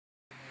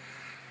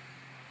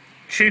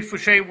Chief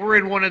Fouché, we're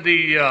in one of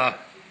the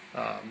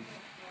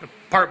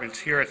apartments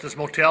here at this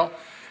motel.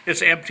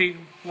 It's empty.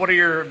 What are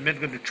your men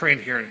going to train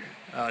here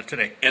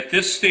today? At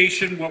this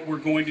station, what we're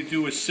going to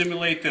do is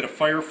simulate that a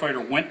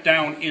firefighter went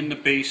down in the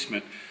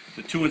basement.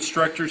 The two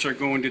instructors are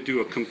going to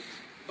do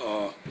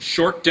a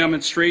short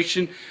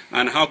demonstration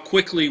on how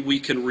quickly we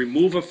can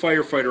remove a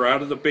firefighter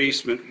out of the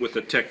basement with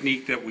a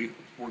technique that we're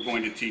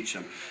going to teach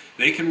them.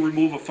 They can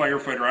remove a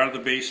firefighter out of the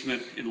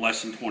basement in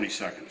less than 20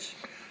 seconds.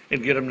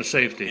 And get them to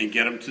safety. And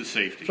get them to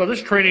safety. So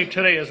this training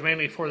today is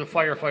mainly for the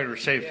firefighter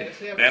safety.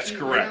 Yeah, That's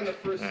correct. On the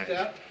first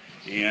step.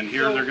 And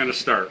here they're going to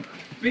start.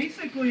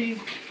 Basically,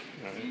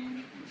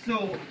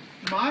 so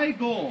my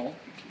goal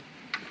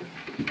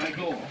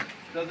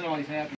doesn't always happen.